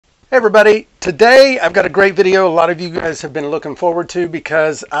Hey everybody, today I've got a great video a lot of you guys have been looking forward to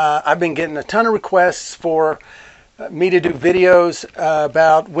because I've been getting a ton of requests for me to do videos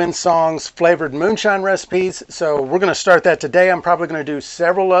about Windsongs flavored moonshine recipes. So we're going to start that today. I'm probably going to do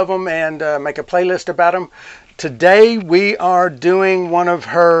several of them and make a playlist about them. Today we are doing one of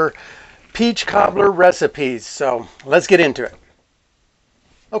her peach cobbler recipes. So let's get into it.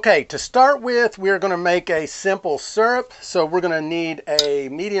 Okay, to start with, we're going to make a simple syrup. So we're going to need a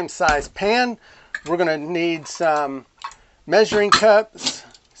medium-sized pan. We're going to need some measuring cups,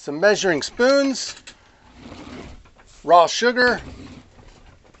 some measuring spoons, raw sugar,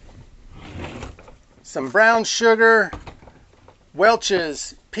 some brown sugar,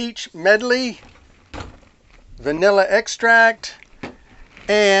 Welch's peach medley, vanilla extract,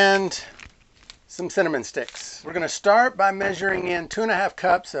 and some cinnamon sticks. We're going to start by measuring in 2.5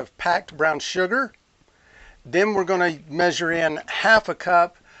 cups of packed brown sugar. Then we're going to measure in 1/2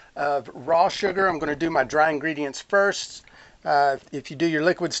 cup of raw sugar. I'm going to do my dry ingredients first. If you do your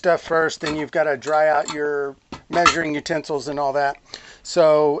liquid stuff first, then you've got to dry out your measuring utensils and all that.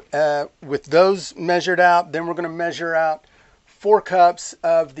 So with those measured out, then we're going to measure out 4 cups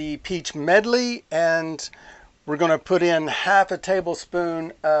of the peach medley, and we're going to put in 1/2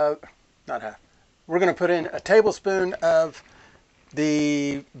 tablespoon of, not half, we're going to put in 1 tablespoon of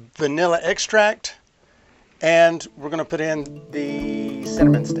the vanilla extract, and we're going to put in the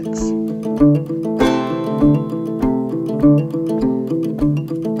cinnamon sticks.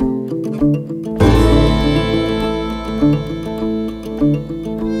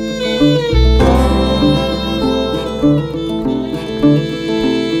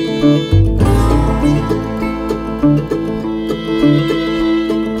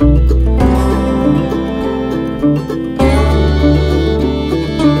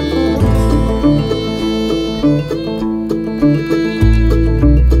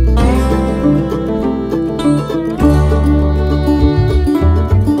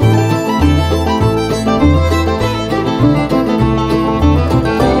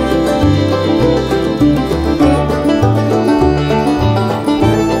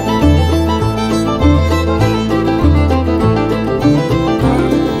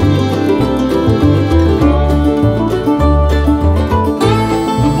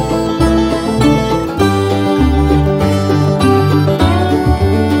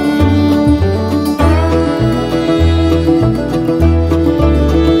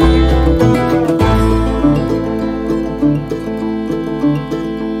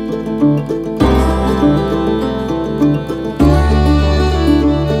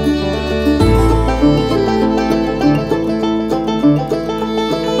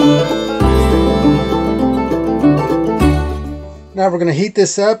 Now we're going to heat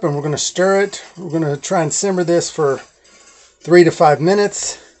this up and we're going to stir it. We're going to try and simmer this for 3 to 5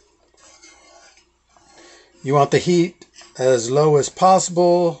 minutes. You want the heat as low as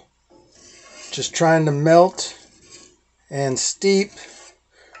possible. Just trying to melt and steep.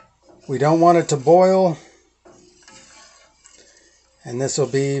 We don't want it to boil. And this will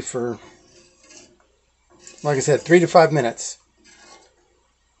be for, like I said, 3 to 5 minutes.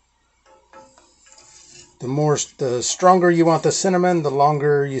 The stronger you want the cinnamon, the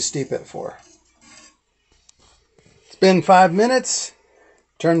longer you steep it for. It's been 5 minutes.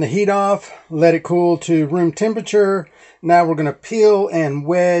 Turn the heat off. Let it cool to room temperature. Now we're going to peel and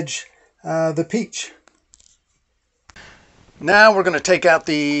wedge the peach. Now we're going to take out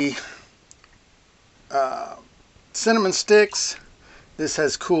the cinnamon sticks. This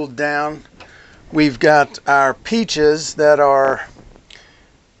has cooled down. We've got our peaches that are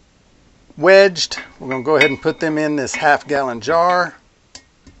wedged. We're going to go ahead and put them in this 1/2 gallon jar.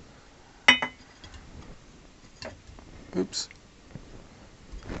 Oops.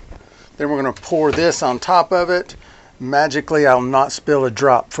 Then we're going to pour this on top of it. Magically, I'll not spill a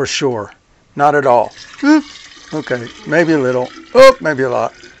drop for sure. Not at all. Okay, maybe a little. Oh, maybe a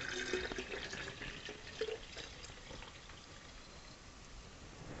lot.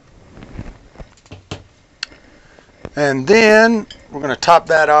 And then we're going to top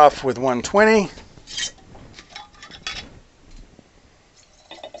that off with 120.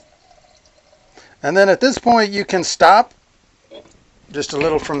 And then at this point you can stop just a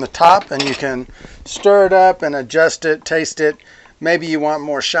little from the top and you can stir it up and adjust it, taste it. Maybe you want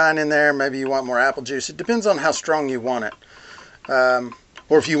more shine in there, maybe you want more apple juice. It depends on how strong you want it.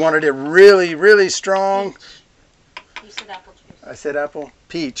 Or if you wanted it really, really strong. Peach. You said apple juice. I said apple?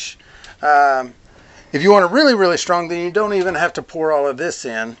 Peach. If you want it really, really strong, then you don't even have to pour all of this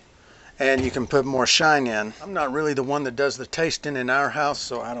in, and you can put more shine in. I'm not really the one that does the tasting in our house,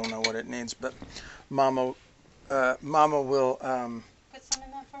 so I don't know what it needs, but Mama will Put some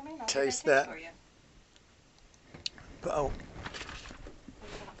in that for for me? And I'll taste get that. For you. Oh,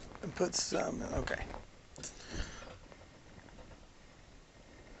 and put some. Okay.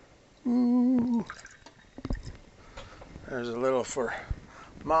 Ooh. There's a little for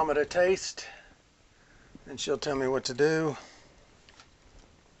Mama to taste, and she'll tell me what to do.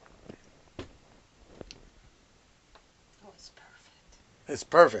 Oh, it's perfect. It's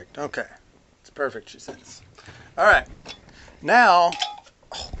perfect. Okay. It's perfect, she says. All right. Now,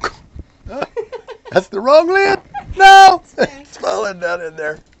 oh, that's the wrong lid. No, it's falling down in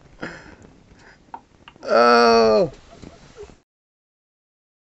there. Oh.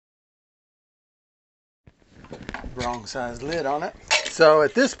 Wrong size lid on it. So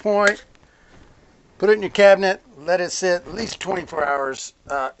at this point, put it in your cabinet, let it sit at least 24 hours.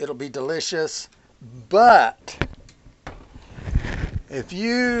 It'll be delicious. But if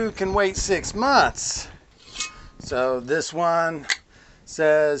you can wait 6 months, so this one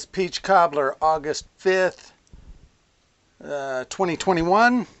says Peach Cobbler, August 5th,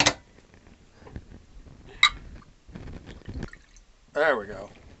 2021. There we go.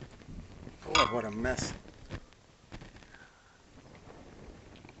 Boy, what a mess.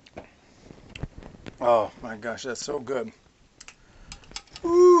 Oh my gosh, that's so good.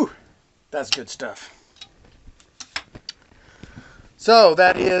 Ooh, that's good stuff. So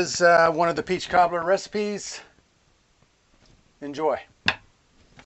that is one of the peach cobbler recipes. Enjoy.